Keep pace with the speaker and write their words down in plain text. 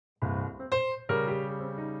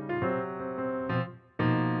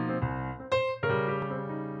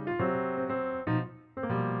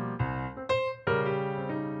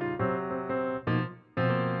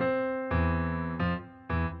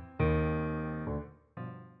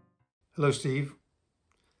Hello, Steve.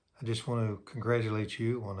 I just want to congratulate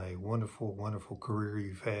you on a wonderful, wonderful career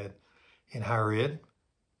you've had in higher ed,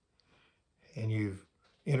 and you've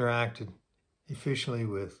interacted efficiently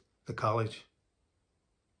with the college,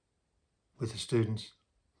 with the students,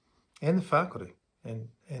 and the faculty. And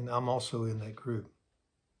I'm also in that group.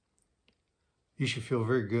 You should feel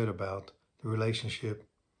very good about the relationship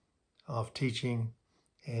of teaching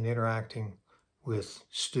and interacting with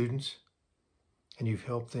students, and you've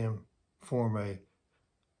helped them form a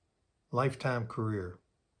lifetime career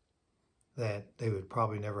that they would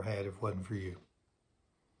probably never had if it wasn't for you.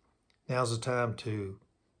 Now's the time to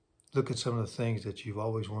look at some of the things that you've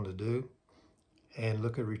always wanted to do and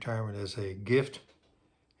look at retirement as a gift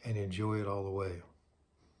and enjoy it all the way.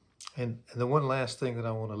 And the one last thing that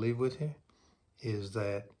I want to leave with you is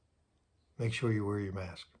that make sure you wear your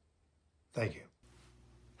mask. Thank you.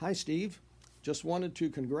 Hi, Steve. Just wanted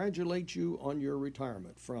to congratulate you on your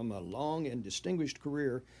retirement from a long and distinguished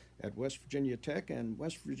career at West Virginia Tech and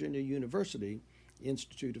West Virginia University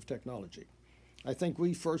Institute of Technology. I think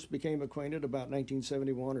we first became acquainted about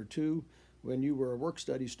 1971 or 2 when you were a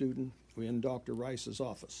work-study student in Dr. Rice's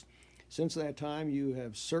office. Since that time, you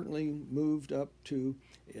have certainly moved up to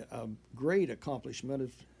a great accomplishment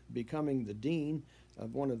of becoming the dean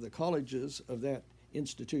of one of the colleges of that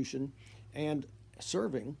institution and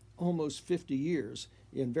serving almost 50 years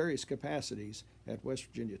in various capacities at West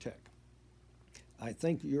Virginia Tech. I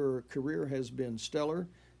think your career has been stellar.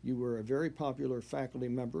 You were a very popular faculty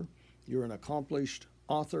member. You're an accomplished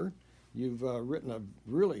author. You've written a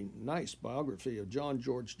really nice biography of John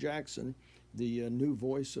George Jackson, the new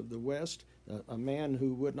voice of the West, a man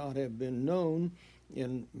who would not have been known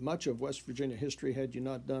in much of West Virginia history had you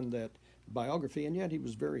not done that biography, and yet he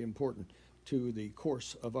was very important to the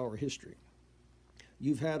course of our history.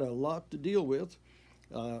 You've had a lot to deal with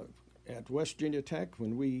at West Virginia Tech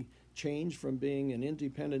when we changed from being an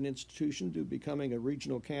independent institution to becoming a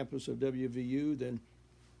regional campus of WVU, then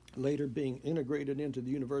later being integrated into the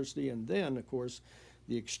university, and then, of course,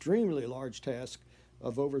 the extremely large task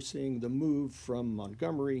of overseeing the move from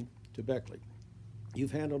Montgomery to Beckley.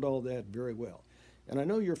 You've handled all that very well. And I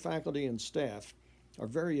know your faculty and staff are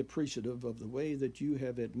very appreciative of the way that you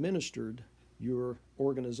have administered your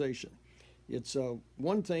organization. It's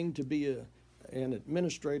one thing to be an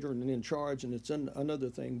administrator and in charge, and it's another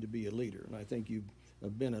thing to be a leader, and I think you've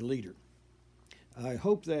been a leader. I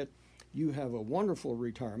hope that you have a wonderful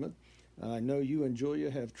retirement. I know you and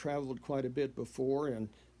Julia have traveled quite a bit before and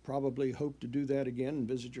probably hope to do that again and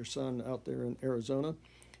visit your son out there in Arizona.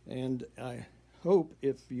 And I hope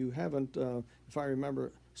if you haven't, if I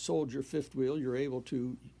remember, sold your fifth wheel, you're able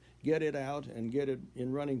to get it out and get it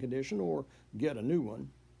in running condition or get a new one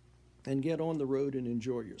and get on the road and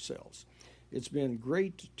enjoy yourselves. It's been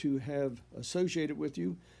great to have associated with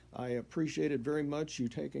you. I appreciated very much you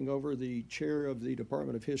taking over the chair of the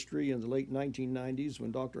Department of History in the late 1990s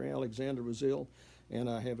when Dr. Alexander was ill, and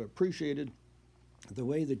I have appreciated the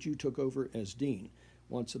way that you took over as dean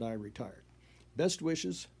once that I retired. Best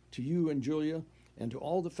wishes to you and Julia and to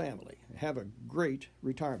all the family. Have a great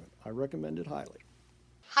retirement. I recommend it highly.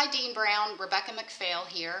 Hi, Dean Brown. Rebecca McPhail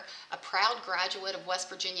here, a proud graduate of West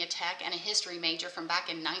Virginia Tech and a history major from back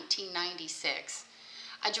in 1996.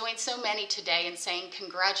 I joined so many today in saying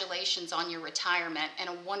congratulations on your retirement and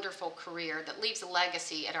a wonderful career that leaves a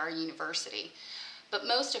legacy at our university. But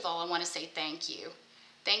most of all, I want to say thank you.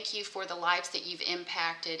 Thank you for the lives that you've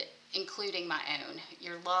impacted, including my own.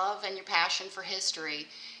 Your love and your passion for history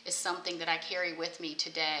is something that I carry with me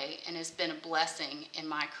today and has been a blessing in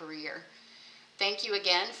my career. Thank you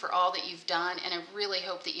again for all that you've done, and I really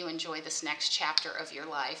hope that you enjoy this next chapter of your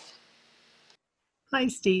life. Hi,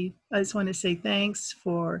 Steve. I just want to say thanks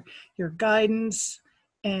for your guidance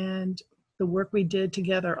and the work we did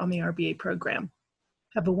together on the RBA program.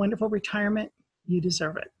 Have a wonderful retirement. You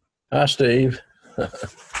deserve it. Hi, Steve.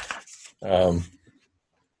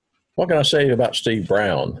 What can I say about Steve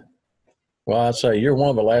Brown? Well, I'd say you're one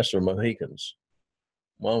of the last of the Mohicans,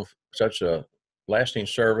 one of such a lasting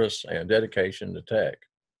service and dedication to Tech,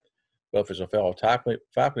 both as a fellow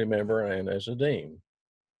faculty member and as a dean.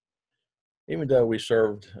 Even though we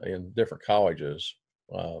served in different colleges,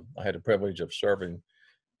 I had the privilege of serving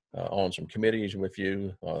on some committees with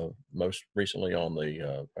you, most recently on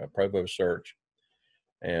the provost search.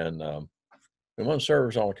 And when one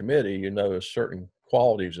serves on a committee, you notice certain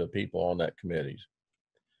qualities of people on that committee.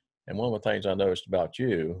 And one of the things I noticed about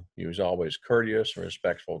you, you was always courteous and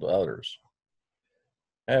respectful to others.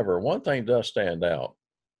 However, one thing does stand out.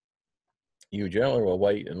 You generally will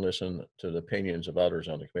wait and listen to the opinions of others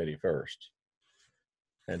on the committee first.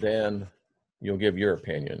 And then you'll give your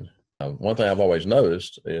opinion. One thing I've always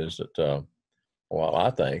noticed is that, well,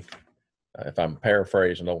 I think, if I'm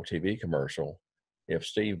paraphrasing an old TV commercial, if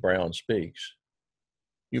Steve Brown speaks,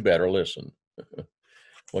 you better listen.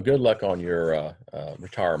 Well, good luck on your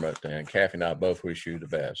retirement, and Kathy and I both wish you the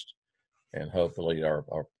best, and hopefully our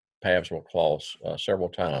paths will cross several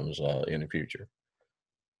times in the future.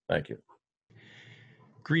 Thank you.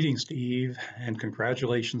 Greetings, Steve, and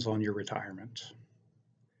congratulations on your retirement.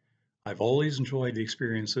 I've always enjoyed the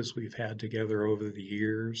experiences we've had together over the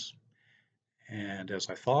years, and as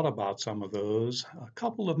I thought about some of those, a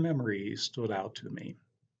couple of memories stood out to me.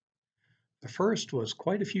 The first was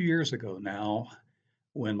quite a few years ago now,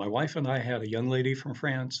 when my wife and I had a young lady from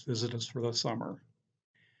France visit us for the summer.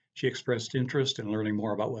 She expressed interest in learning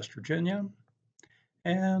more about West Virginia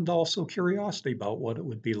and also curiosity about what it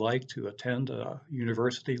would be like to attend a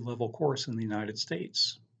university level course in the United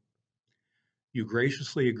States. You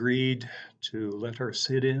graciously agreed to let her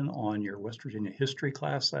sit in on your West Virginia history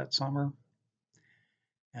class that summer.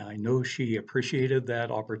 And I know she appreciated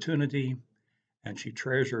that opportunity, and she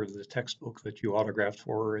treasured the textbook that you autographed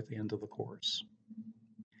for her at the end of the course.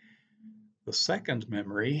 The second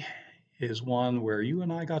memory is one where you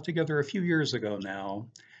and I got together a few years ago now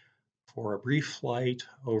for a brief flight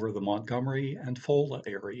over the Montgomery and Follett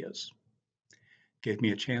areas. Gave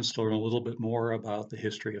me a chance to learn a little bit more about the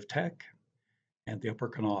history of tech and the Upper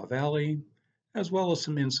Kanawha Valley, as well as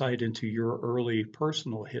some insight into your early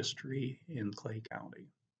personal history in Clay County.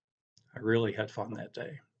 I really had fun that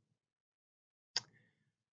day.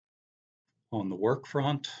 On the work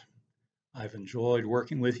front, I've enjoyed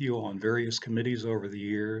working with you on various committees over the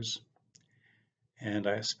years, and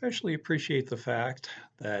I especially appreciate the fact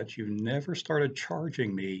that you never started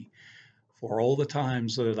charging me for all the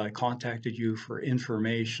times that I contacted you for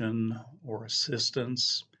information or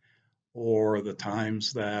assistance, or the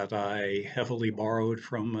times that I heavily borrowed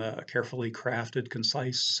from a carefully crafted,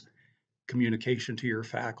 concise communication to your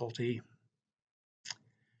faculty.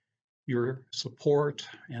 Your support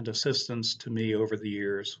and assistance to me over the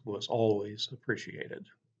years was always appreciated.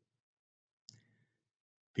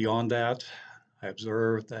 Beyond that, I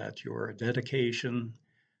observed that your dedication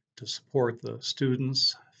to support the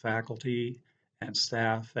students, faculty, and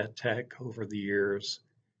staff at Tech over the years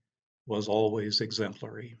was always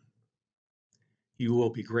exemplary. You will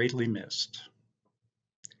be greatly missed.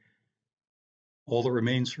 All that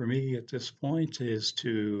remains for me at this point is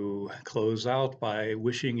to close out by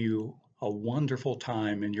wishing you a wonderful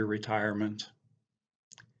time in your retirement.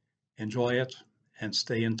 Enjoy it and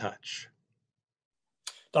stay in touch.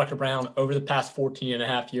 Dr. Brown, over the past 14 and a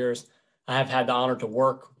half years, I have had the honor to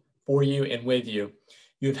work for you and with you.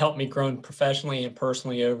 You have helped me grow professionally and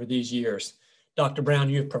personally over these years. Dr. Brown,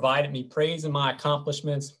 you have provided me praise in my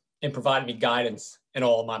accomplishments and provided me guidance in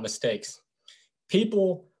all of my mistakes.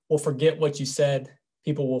 People will forget what you said,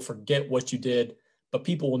 people will forget what you did, but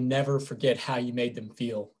people will never forget how you made them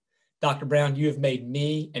feel. Dr. Brown, you have made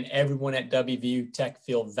me and everyone at WVU Tech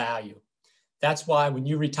feel value. That's why when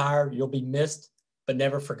you retire, you'll be missed, but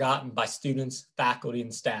never forgotten by students, faculty,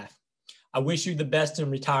 and staff. I wish you the best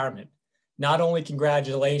in retirement. Not only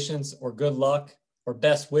congratulations or good luck or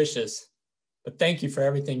best wishes, but thank you for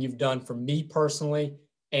everything you've done for me personally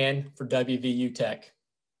and for WVU Tech.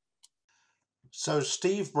 So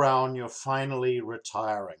Steve Brown, you're finally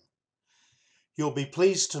retiring. You'll be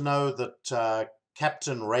pleased to know that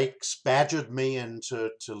Captain Rakes badgered me into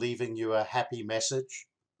leaving you a happy message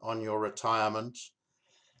on your retirement.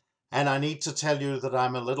 And I need to tell you that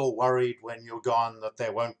I'm a little worried when you're gone that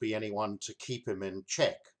there won't be anyone to keep him in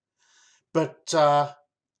check. But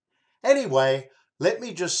anyway, let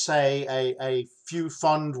me just say a few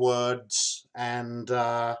fond words and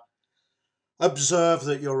observe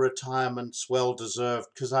that your retirement's well-deserved,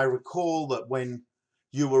 because I recall that when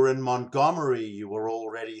you were in Montgomery, you were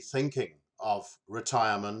already thinking of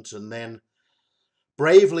retirement, and then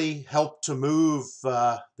bravely helped to move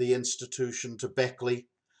the institution to Beckley.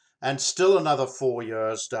 And still another 4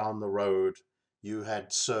 years down the road, you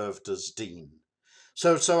had served as dean.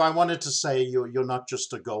 So I wanted to say you're not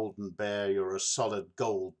just a golden bear, you're a solid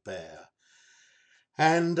gold bear.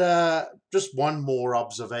 And just one more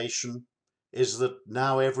observation is that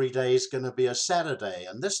now every day is going to be a Saturday.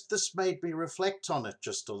 And this made me reflect on it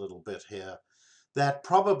just a little bit here, that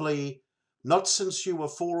probably not since you were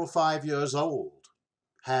 4 or 5 years old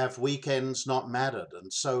have weekends not mattered.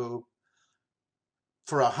 And so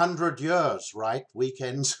for 100 years, right,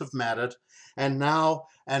 weekends have mattered, and now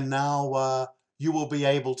you will be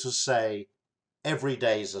able to say every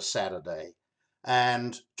day's a Saturday.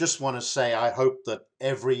 And just want to say I hope that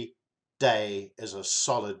every day is a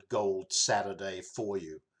solid gold Saturday for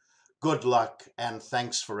you. good luck, and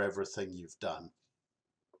thanks for everything you've done.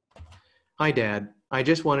 Hi, Dad. I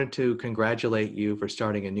just wanted to congratulate you for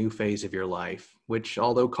starting a new phase of your life, which,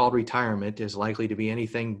 although called retirement, is likely to be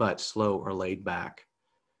anything but slow or laid back.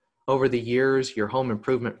 Over the years, your home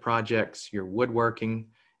improvement projects, your woodworking,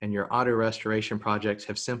 and your auto restoration projects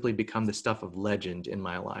have simply become the stuff of legend in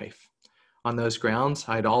my life. On those grounds,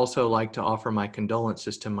 I'd also like to offer my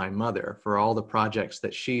condolences to my mother for all the projects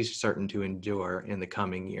that she's certain to endure in the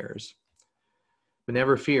coming years. But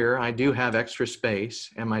never fear, I do have extra space,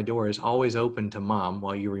 and my door is always open to Mom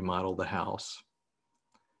while you remodel the house.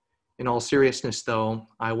 In all seriousness, though,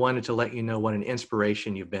 I wanted to let you know what an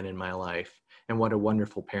inspiration you've been in my life, and what a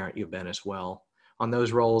wonderful parent you've been as well. On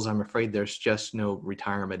those roles, I'm afraid there's just no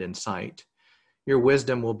retirement in sight. Your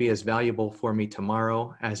wisdom will be as valuable for me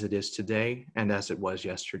tomorrow as it is today and as it was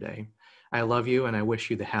yesterday. I love you, and I wish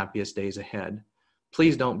you the happiest days ahead.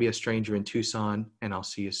 Please don't be a stranger in Tucson, and I'll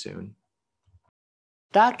see you soon.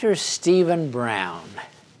 Dr. Stephen Brown,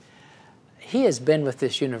 he has been with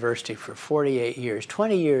this university for 48 years,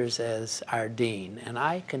 20 years as our dean, and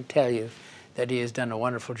I can tell you that he has done a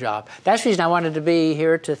wonderful job. That's the reason I wanted to be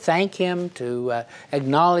here, to thank him, to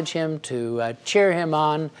acknowledge him, to cheer him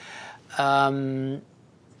on.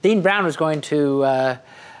 Dean Brown was going to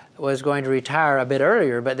retire a bit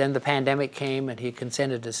earlier, but then the pandemic came and he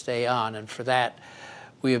consented to stay on, and for that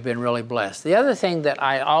we have been really blessed. The other thing that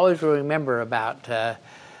I always will remember about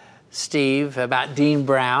Steve, about Dean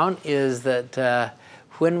Brown, is that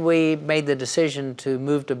when we made the decision to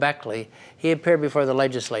move to Beckley, he appeared before the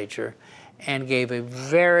legislature and gave a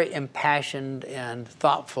very impassioned and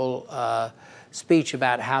thoughtful speech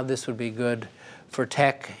about how this would be good for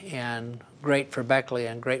Tech and great for Beckley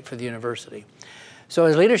and great for the university. So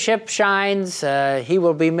his leadership shines, he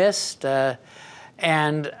will be missed,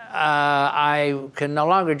 and I can no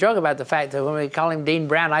longer joke about the fact that when we call him Dean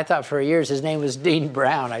Brown, I thought for years his name was Dean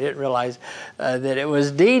Brown. I didn't realize that it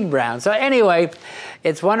was Dean Brown. So anyway,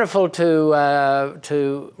 it's wonderful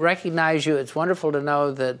to recognize you. It's wonderful to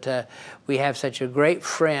know that we have such a great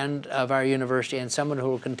friend of our university and someone who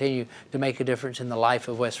will continue to make a difference in the life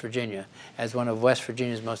of West Virginia as one of West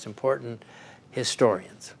Virginia's most important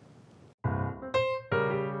historians.